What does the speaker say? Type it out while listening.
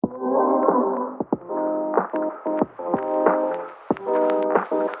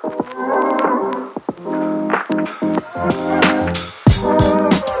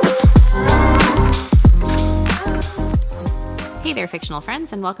fictional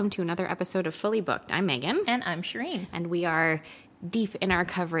friends, and welcome to another episode of Fully Booked. I'm Megan. And I'm Shireen. And we are deep in our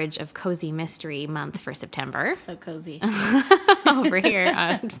coverage of Cozy Mystery Month for September. So cozy. Over here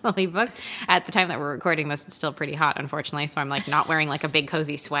on Fully Booked. At the time that we're recording this, it's still pretty hot, unfortunately, so I'm like not wearing like a big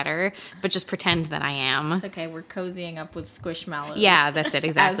cozy sweater, but just pretend that I am. It's okay, we're cozying up with squishmallows. Yeah, that's it,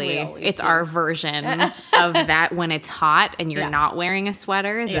 exactly. It's do. Our version of that when it's hot and you're not wearing a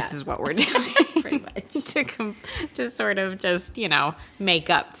sweater. This is what we're doing. Pretty much. to sort of just, make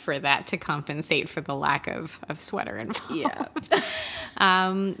up for that, to compensate for the lack of sweater involved. Yeah.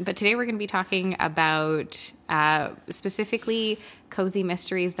 But today we're going to be talking about specifically cozy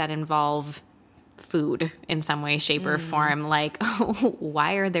mysteries that involve food in some way, shape, or form. Like,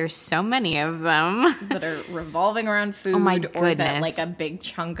 why are there so many of them that are revolving around food? Oh my goodness! Or that like a big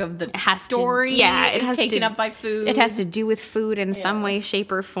chunk of the story is taken up by food. It has to do with food in some way,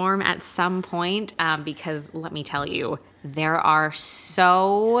 shape, or form at some point. Because let me tell you, there are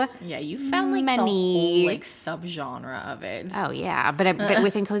so you found like many the whole subgenre of it. Oh yeah, but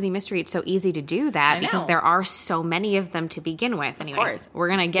within cozy mystery, it's so easy to do that because there are so many of them to begin with. Anyway, we're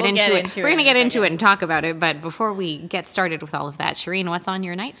gonna get into it. We're gonna get into it and talk about it. But before we get started with all of that, Shireen, what's on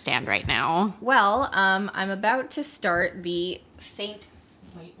your nightstand right now? Well, I'm about to start the St.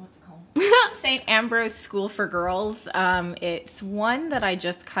 Ambrose School for Girls. It's one that I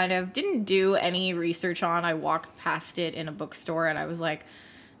just kind of didn't do any research on. I walked past it in a bookstore and I was like,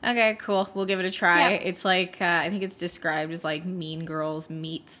 okay, cool, we'll give it a try. Yep. It's like, I think it's described as like Mean Girls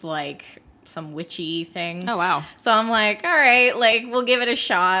meets like some witchy thing. Oh, wow. So I'm like, all right, like, we'll give it a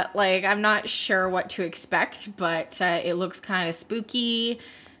shot. Like, I'm not sure what to expect, but it looks kind of spooky,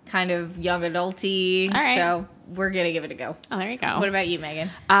 kind of young adulty. All right. So we're going to give it a go. Oh, there you go. What about you,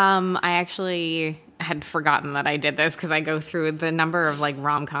 Megan? I actually had forgotten that I did this because I go through the number of like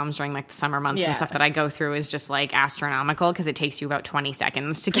rom-coms during like the summer months and stuff that I go through is just like astronomical because it takes you about 20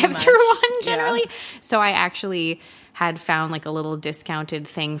 seconds to get through one generally. Yeah. So I actually had found like a little discounted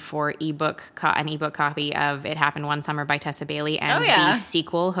thing for an ebook copy of It Happened One Summer by Tessa Bailey and the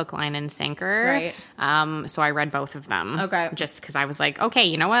sequel Hook, Line, and Sinker. Right. So I read both of them. Okay. Just because I was like, okay,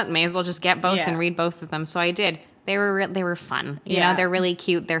 you know what? May as well just get both and read both of them. So I did. They were fun. You know, they're really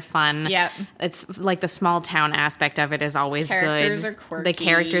cute. They're fun. Yeah. It's like the small town aspect of it is always characters good. Are quirky. The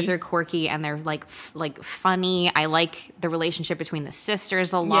characters are quirky and they're like funny. I like the relationship between the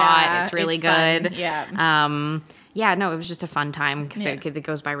sisters a lot. Yeah, it's really good. Fun. Yeah. Yeah, no, it was just a fun time because it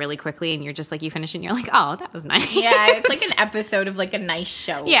goes by really quickly and you're just like, you finish and you're like, oh, that was nice. Yeah, it's like an episode of like a nice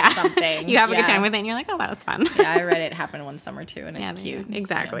show or something. You have a good time with it and you're like, oh, that was fun. Yeah, I read It Happened One Summer too and it's cute.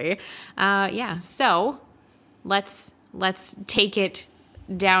 Exactly. So let's take it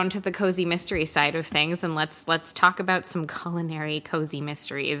down to the cozy mystery side of things and let's talk about some culinary cozy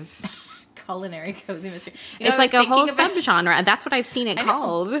mysteries. Culinary cozy mystery. It's like a whole subgenre, and that's what I've seen it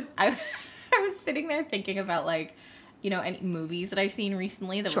called. I was sitting there thinking about like, any movies that I've seen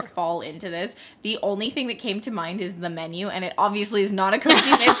recently that would fall into this. The only thing that came to mind is The Menu, and it obviously is not a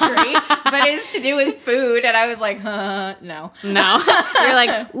cozy mystery, but it's to do with food, and I was like, no. You're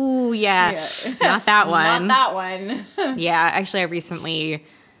like, ooh, not that one. Not that one. Yeah, actually, I recently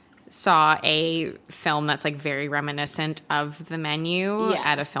saw a film that's like very reminiscent of The Menu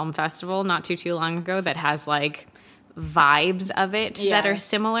at a film festival not too long ago that has like vibes of it that are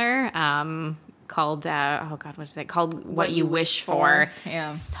similar. Called what is it called? What You Wish For.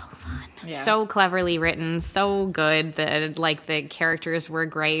 Yeah, so fun, so cleverly written, so good. The characters were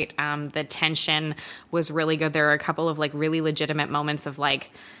great. The tension was really good. There are a couple of like really legitimate moments of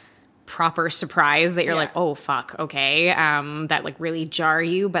like proper surprise that you're like, oh fuck, okay, that like really jar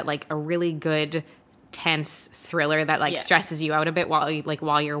you, but like a really good tense thriller that like stresses you out a bit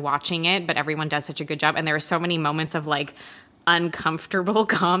while you're watching it. But everyone does such a good job, and there are so many moments of like uncomfortable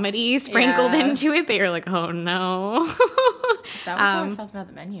comedy sprinkled into it that you're like, oh no. That was how I felt about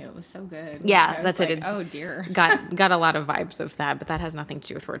The Menu. It was so good. Yeah, that's like, it. It's oh dear. got a lot of vibes of that, but that has nothing to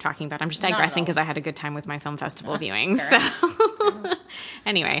do with what we're talking about. I'm just digressing because I had a good time with my film festival viewing. So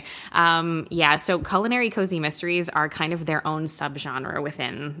anyway, so culinary cozy mysteries are kind of their own subgenre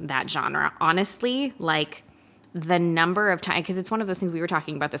within that genre. Honestly, like the number of times, because it's one of those things, we were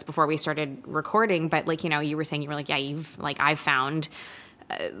talking about this before we started recording, but like, you were saying, you were like, I've found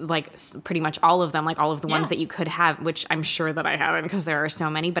like pretty much all of them, like all of the ones that you could have, which I'm sure that I haven't because there are so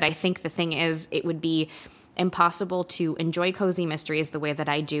many. But I think the thing is, it would be impossible to enjoy cozy mysteries the way that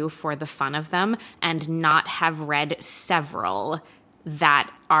I do for the fun of them and not have read several that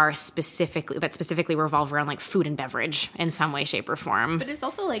are specifically revolve around like food and beverage in some way, shape, or form. But it's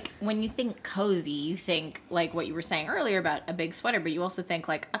also like when you think cozy, you think like what you were saying earlier about a big sweater, but you also think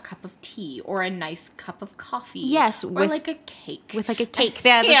like a cup of tea or a nice cup of coffee. Yes, or like a cake. With like a cake,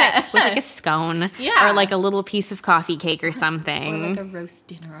 with like a scone, or like a little piece of coffee cake or something, or like a roast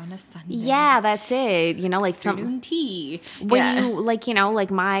dinner on a Sunday. Yeah, that's it. You know, like afternoon tea. When you like, you know,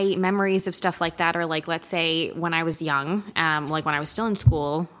 like my memories of stuff like that are like, let's say when I was young, like when I was still in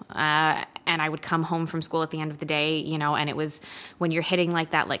school, and I would come home from school at the end of the day, you know, and it was when you're hitting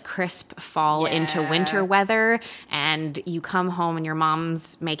like that like crisp fall into winter weather, and you come home and your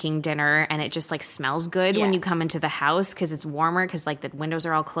mom's making dinner and it just like smells good when you come into the house because it's warmer, because like the windows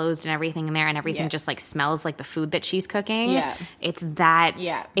are all closed and everything in there, and everything just like smells like the food that she's cooking. It's that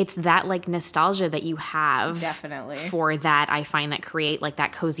like nostalgia that you have definitely for that. I find that create like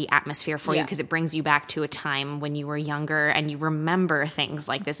that cozy atmosphere for you, because it brings you back to a time when you were younger and you remember things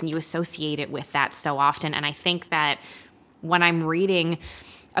like this and you associate it with that so often. And I think that when I'm reading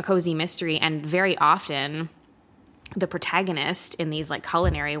a cozy mystery, and very often the protagonist in these like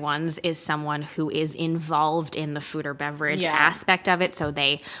culinary ones is someone who is involved in the food or beverage aspect of it. So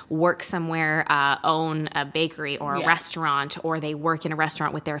they work somewhere, own a bakery or a restaurant, or they work in a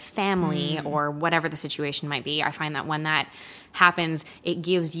restaurant with their family or whatever the situation might be. I find that when that happens, it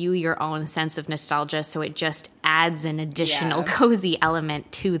gives you your own sense of nostalgia. So it just adds an additional cozy element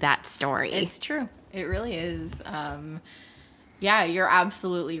to that story. It's true. It really is. Yeah, you're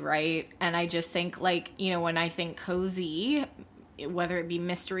absolutely right. And I just think, like, you know, when I think cozy, whether it be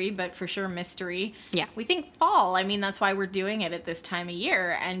mystery, but for sure mystery, we think fall. I mean, that's why we're doing it at this time of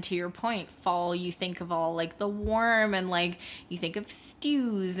year. And to your point, fall, you think of all, like, the warm, and, like, you think of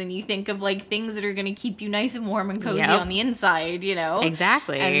stews, and you think of, like, things that are going to keep you nice and warm and cozy on the inside, you know?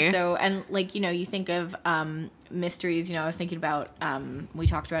 Exactly. And so, and, like, you know, you think of mysteries, you know, I was thinking about, we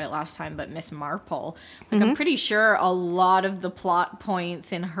talked about it last time, but Miss Marple, like, I'm pretty sure a lot of the plot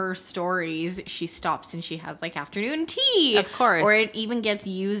points in her stories, she stops and she has like afternoon tea, of course, or it even gets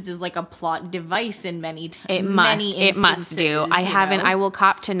used as like a plot device in many it must do. I will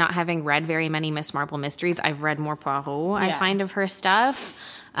cop to not having read very many Miss Marple mysteries. I've read more Poirot, I find, of her stuff.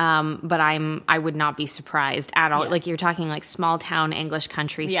 But I would not be surprised at all. Like, you're talking like small town English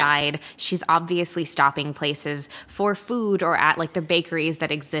countryside. She's obviously stopping places for food or at like the bakeries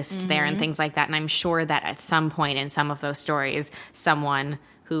that exist there and things like that. And I'm sure that at some point in some of those stories, someone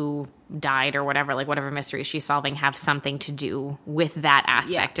who died or whatever, like whatever mystery she's solving, have something to do with that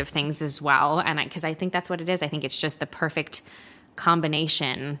aspect of things as well. And because I think that's what it is. I think it's just the perfect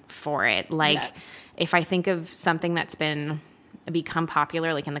combination for it. Like, if I think of something that's become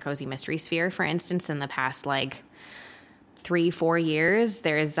popular, like in the cozy mystery sphere, for instance, in the past like 3-4 years,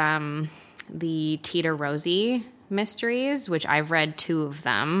 there's the Tita Rosie mysteries, which I've read 2 of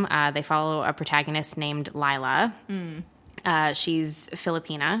them. They follow a protagonist named Lila. She's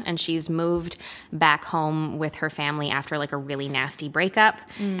Filipina, and she's moved back home with her family after like a really nasty breakup.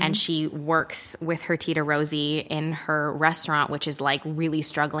 And she works with her Tita Rosie in her restaurant, which is like really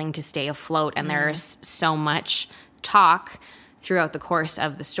struggling to stay afloat. And there's so much talk throughout the course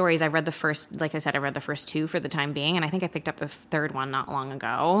of the stories. I read the first, like I said, I read the first 2 for the time being, and I think I picked up the 3rd one not long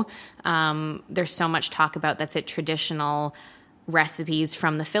ago. There's so much talk about that's it, traditional recipes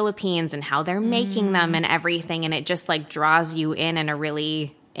from the Philippines and how they're making them and everything, and it just like draws you in a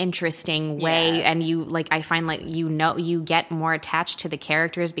really interesting way. And you like, I find like, you know, you get more attached to the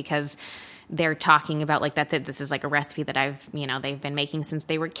characters because they're talking about like, that's it, this is like a recipe that they've been making since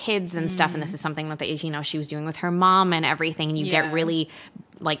they were kids and stuff, and this is something that they, you know, she was doing with her mom and everything, and you get really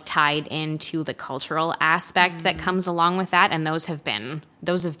like tied into the cultural aspect that comes along with that. And those have been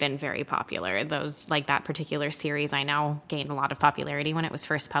very popular. Those, like that particular series, I know gained a lot of popularity when it was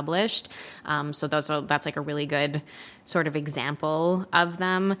first published. So that's like a really good sort of example of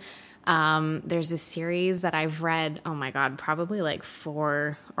them. There's a series that I've read, oh my God, probably like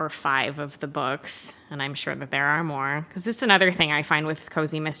 4 or 5 of the books, and I'm sure that there are more, because this is another thing I find with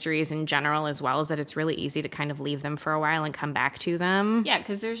cozy mysteries in general as well, is that it's really easy to kind of leave them for a while and come back to them. Yeah,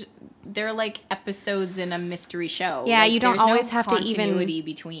 because they're like episodes in a mystery show. Yeah, like, you don't always have to even continuity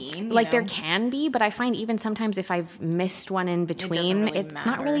between. Like, there can be, but I find even sometimes if I've missed one in between, it's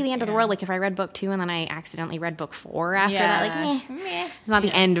not really the end of the world. Like, if I read book 2 and then I accidentally read book 4 after that, like, it's not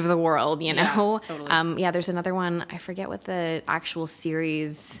the end of the world, you know? Totally. There's another one. I forget what the actual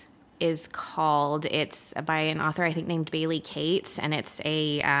series is called. It's by an author I think named Bailey Cates, and it's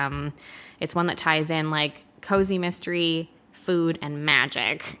it's one that ties in like cozy mystery, food, and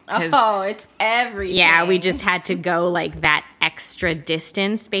magic. Oh, it's everything. Yeah, we just had to go like that extra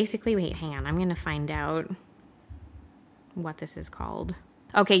distance, basically. Wait, hang on. I'm going to find out what this is called.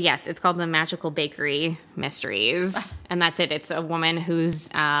 Okay, yes, it's called The Magical Bakery Mysteries, and that's it. It's a woman who's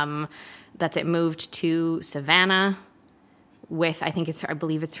moved to Savannah with, I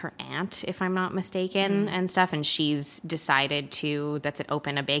believe it's her aunt, if I'm not mistaken, and stuff, and she's decided to,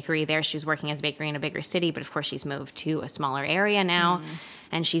 open a bakery there. She was working as a bakery in a bigger city, but of course she's moved to a smaller area now,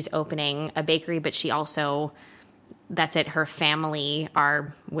 and she's opening a bakery, but she also... her family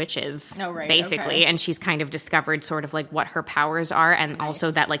are witches, basically. Okay. And she's kind of discovered sort of like what her powers are. And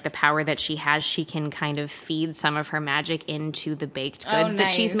also that like the power that she has, she can kind of feed some of her magic into the baked goods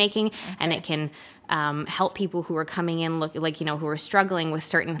that she's making. Okay. And it can help people who are coming in, who are struggling with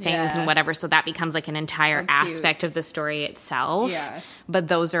certain things and whatever. So that becomes like an entire aspect of the story itself. Yeah. But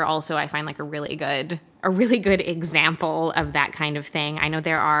those are also, I find, like a really good example of that kind of thing. I know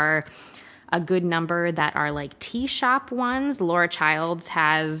there are a good number that are like tea shop ones. Laura Childs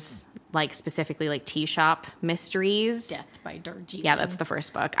has like specifically like tea shop mysteries. Death by Darjeeling. Yeah, that's the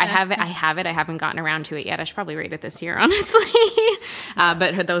first book. I have it. I haven't gotten around to it yet. I should probably read it this year, honestly.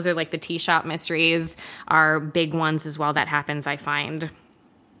 But those are like the tea shop mysteries are big ones as well. That happens, I find,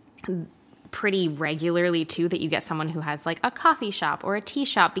 pretty regularly too, that you get someone who has like a coffee shop or a tea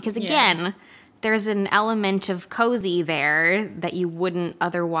shop, because again, there's an element of cozy there that you wouldn't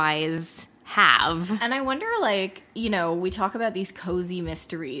otherwise have. And I wonder, like, we talk about these cozy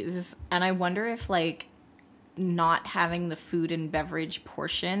mysteries, and I wonder if, like, not having the food and beverage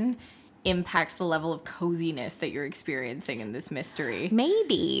portion impacts the level of coziness that you're experiencing in this mystery.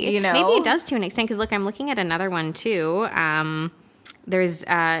 Maybe. Maybe it does to an extent, because, look, I'm looking at another one, too. There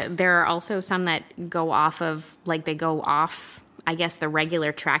are also some that go off of, like, I guess, the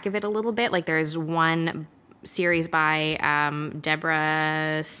regular track of it a little bit. Like, there's one series by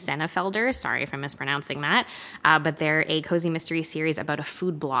Deborah Sennefelder. Sorry if I'm mispronouncing that. But they're a cozy mystery series about a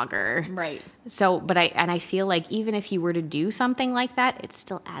food blogger. Right. So, I feel like even if you were to do something like that, it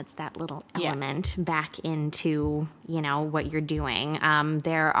still adds that little element back into, what you're doing.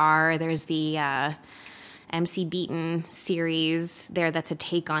 There's the MC Beaton series there that's a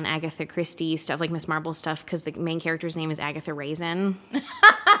take on Agatha Christie stuff, like Miss Marple stuff, because the main character's name is Agatha Raisin.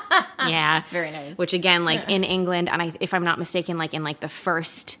 Yeah. Very nice. Which again, like in England, and if I'm not mistaken, like in like the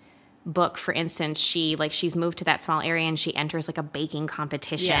first book, for instance, she's moved to that small area and she enters like a baking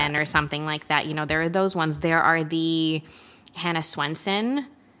competition or something like that. There are those ones. There are the Hannah Swenson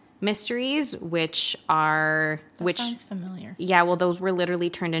mysteries, which sounds familiar. Yeah, well, those were literally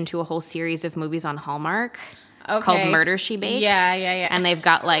turned into a whole series of movies on Hallmark called Murder, She Baked. Yeah. And they've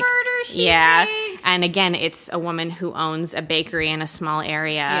got like Murder, She Baked. And again, it's a woman who owns a bakery in a small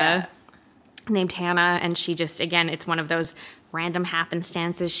area named Hannah, and she just, again, it's one of those random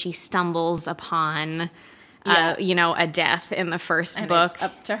happenstances. She stumbles upon a death in the first book. It's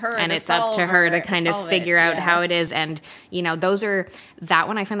up to her and it's up to her to kind of figure out how it is. And, that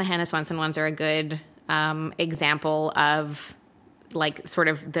one, I find the Hannah Swenson ones are a good example of like sort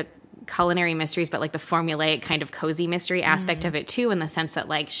of the culinary mysteries, but like the formulaic kind of cozy mystery aspect of it too, in the sense that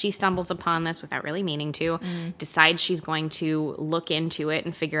like she stumbles upon this without really meaning to, decides she's going to look into it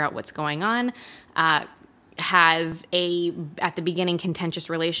and figure out what's going on, has at the beginning, contentious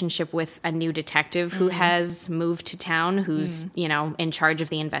relationship with a new detective who has moved to town, who's, in charge of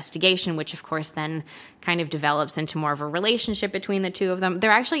the investigation, which of course then kind of develops into more of a relationship between the two of them. They're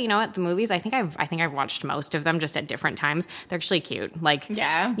actually, the movies, I think I've watched most of them just at different times. They're actually cute. Like,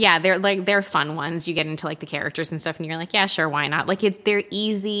 they're fun ones. You get into like the characters and stuff and you're like, yeah, sure. Why not? Like they're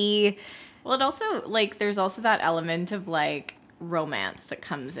easy. Well, it also like, there's also that element of like, romance that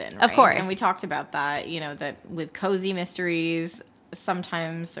comes in, right? Of course. And we talked about that, that with cozy mysteries,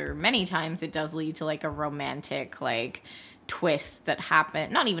 sometimes or many times it does lead to like a romantic like twist that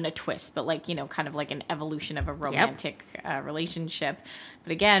happen, not even a twist, but like, kind of like an evolution of a romantic relationship.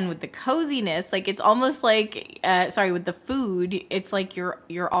 But again, with the coziness, like it's almost like with the food, it's like you're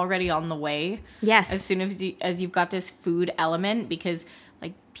already on the way. Yes. As soon as you've got this food element, because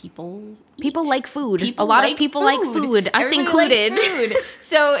like people like food. A lot of people like food, us included. Food.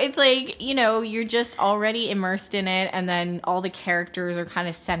 So it's like, you're just already immersed in it, and then all the characters are kind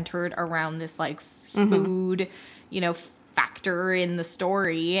of centered around this like food, factor in the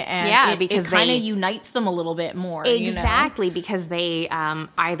story, and because it kind of unites them a little bit more. Exactly, because they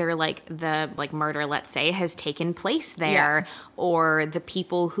either like the murder, let's say, has taken place there, or the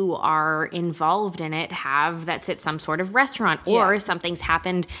people who are involved in it that's at some sort of restaurant, or something's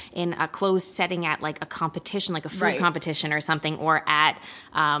happened in a closed setting at like a competition, like a food competition or something, or at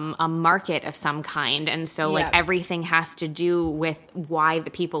a market of some kind. And so like everything has to do with why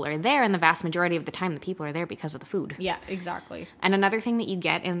the people are there, and the vast majority of the time the people are there because of the food. Yeah, exactly. And another thing that you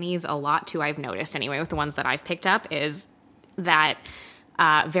get in these a lot too, I've noticed anyway, with the ones that I've picked up, is that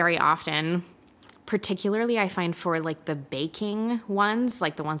very often, particularly I find for like the baking ones,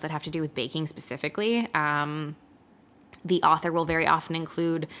 like the ones that have to do with baking specifically, the author will very often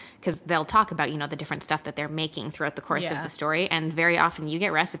include, because they'll talk about, the different stuff that they're making throughout the course of the story. And very often you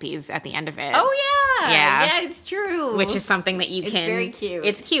get recipes at the end of it. Oh, yeah. Yeah, it's true. Which is something that you can. It's very cute.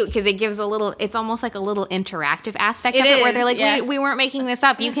 It's cute because it gives it's almost like a little interactive aspect of it where they're like, we weren't making this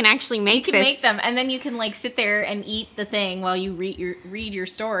up. You can actually make this. You can make them. And then you can like sit there and eat the thing while you read your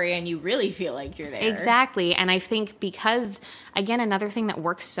story and you really feel like you're there. Exactly. And I think because, again, another thing that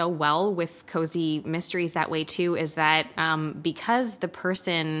works so well with cozy mysteries that way too is that because the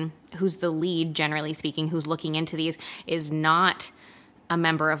person who's the lead, generally speaking, who's looking into these is not a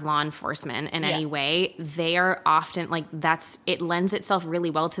member of law enforcement in any way, they are often like it lends itself really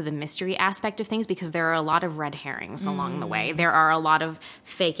well to the mystery aspect of things because there are a lot of red herrings along the way. There are a lot of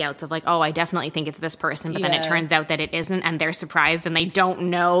fake outs of like, oh, I definitely think it's this person, but then it turns out that it isn't, and they're surprised and they don't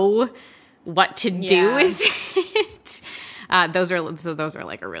know what to do with it. Those are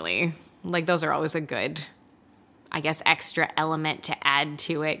like a really, like, those are always a good, I guess, extra element to add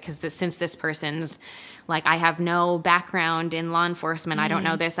to it because since this person's like, I have no background in law enforcement, I don't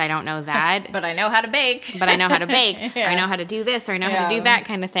know this, I don't know that. But I know how to bake. Or I know how to do this, or I know how to do that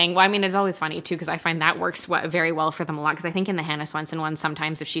kind of thing. Well, I mean, it's always funny, too, because I find that works very well for them a lot. Because I think in the Hannah Swenson one,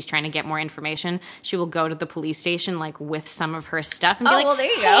 sometimes if she's trying to get more information, she will go to the police station, like, with some of her stuff and be like, there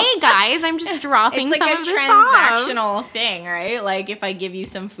you go. Hey, guys, I'm just dropping some of this this transactional thing, right? Like, if I give you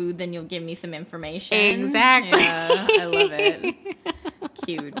some food, then you'll give me some information. Exactly. Yeah, I love it.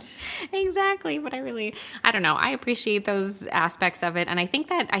 Cute. Exactly. But I don't know. I appreciate those aspects of it. And I think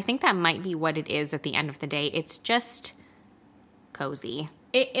that might be what it is at the end of the day. It's just cozy.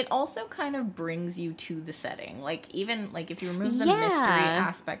 It also kind of brings you to the setting. Like, even, like, if you remove the mystery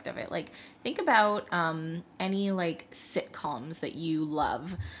aspect of it, like, think about any, like, sitcoms that you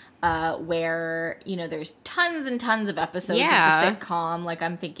love where, there's tons and tons of episodes of the sitcom. Like,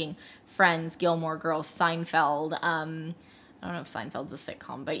 I'm thinking Friends, Gilmore Girls, Seinfeld, I don't know if Seinfeld's a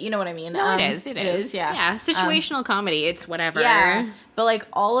sitcom, but you know what I mean? No, it is. It is, yeah. Yeah, situational comedy, it's whatever. Yeah, but like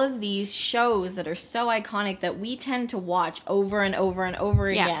all of these shows that are so iconic that we tend to watch over and over and over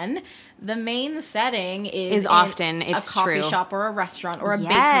again, the main setting is often a coffee shop or a restaurant or a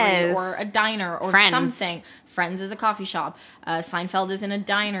bakery or a diner or something. Friends is a coffee shop. Seinfeld is in a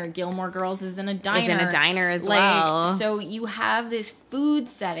diner. Gilmore Girls is in a diner. Is in a diner as well. So you have this food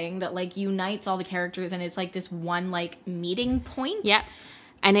setting that like unites all the characters, and it's like this one like meeting point. Yep.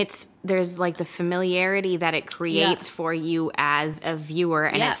 And there's like the familiarity that it creates for you as a viewer,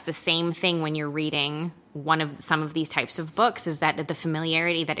 and it's the same thing when you're reading some of these types of books, is that the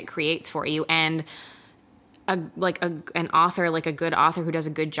familiarity that it creates for you. And an author, like a good author who does a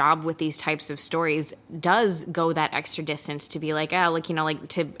good job with these types of stories, does go that extra distance to be like,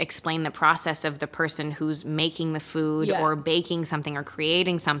 to explain the process of the person who's making the food or baking something or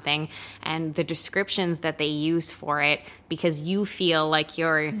creating something, and the descriptions that they use for it, because you feel like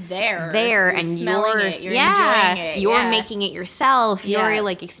you're there you're and smelling it, you're enjoying it, you're making it yourself, you're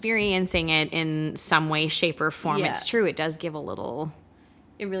like experiencing it in some way, shape, or form. It's true, it does give a little.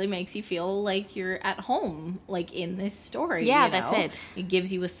 It really makes you feel like you're at home, like in this story. Yeah, that's it. It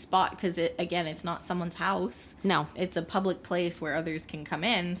gives you a spot because, it's not someone's house. No. It's a public place where others can come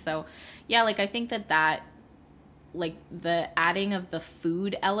in. So, yeah, like I think that, like the adding of the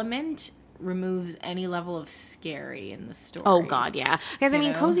food element removes any level of scary in the story. Oh God, yeah. Because I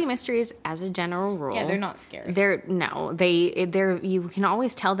mean, cozy mysteries, as a general rule, they're not scary. They're you can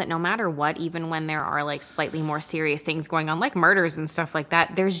always tell that no matter what, even when there are like slightly more serious things going on, like murders and stuff like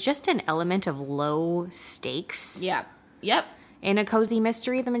that, there's just an element of low stakes. Yeah. Yep. In a cozy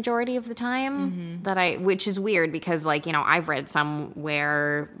mystery the majority of the time, which is weird because I've read some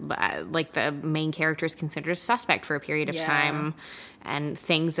where like the main character is considered a suspect for a period of time and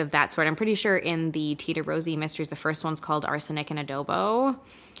things of that sort. I'm pretty sure in the Tita Rosie mysteries, the first one's called Arsenic and Adobo.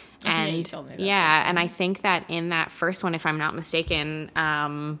 And you told me that. And I think that in that first one, if I'm not mistaken,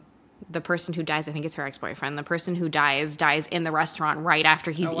 the person who dies, I think it's her ex-boyfriend, the person who dies in the restaurant right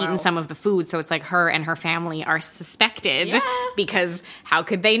after he's eaten some of the food. So it's like her and her family are suspected because how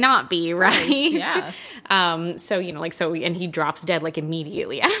could they not be, right? Yeah. And he drops dead like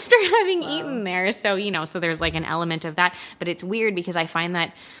immediately after having eaten there. So, so there's like an element of that. But it's weird because I find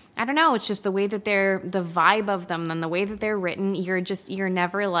that, I don't know, it's just the way that the vibe of them and the way that they're written, you're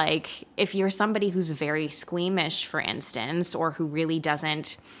never like, if you're somebody who's very squeamish, for instance, or who really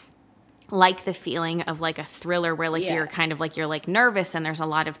doesn't like the feeling of like a thriller where like you're kind of like you're like nervous and there's a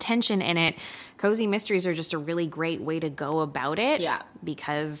lot of tension in it, cozy mysteries are just a really great way to go about it. Yeah.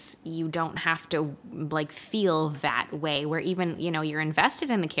 Because you don't have to like feel that way where even, you know, you're invested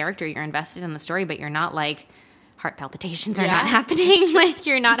in the character, you're invested in the story, but you're not like heart palpitations are not happening. Like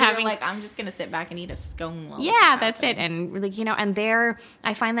you're not having like, I'm just going to sit back and eat a scone while that's it. And like, you know, and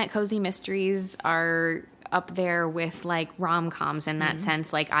I find that cozy mysteries are up there with like rom-coms in that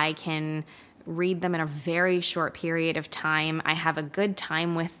sense. Like I can read them in a very short period of time. I have a good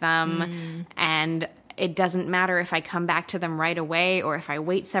time with them and it doesn't matter if I come back to them right away or if I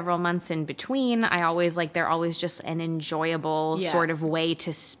wait several months in between. I always like, they're always just an enjoyable sort of way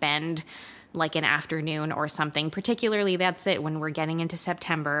to spend like an afternoon or something. Particularly that's it when we're getting into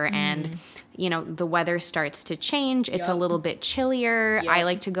September and, you know, the weather starts to change. It's a little bit chillier. I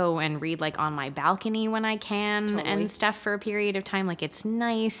like to go and read like on my balcony when I can and stuff for a period of time. Like it's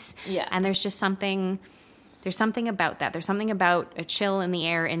nice. Yeah. And there's something about that. There's something about a chill in the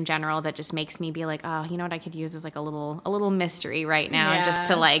air in general that just makes me be like, oh, you know what I could use is like a little mystery right now just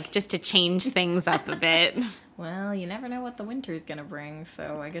to change things up a bit. Well, you never know what the winter's going to bring,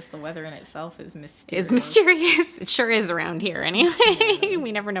 so I guess the weather in itself is mysterious. It sure is around here anyway. Yeah.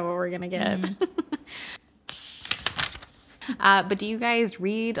 We never know what we're going to get. But do you guys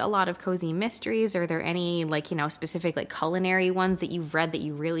read a lot of cozy mysteries? Are there any like, you know, specific like culinary ones that you've read that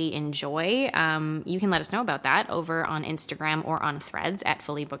you really enjoy? You can let us know about that over on Instagram or on Threads at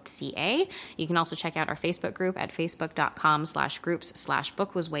fullybookedca. You can also check out our Facebook group at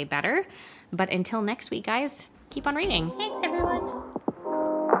facebook.com/groups/book was way better. But until next week, guys, keep on reading. Thanks, everyone.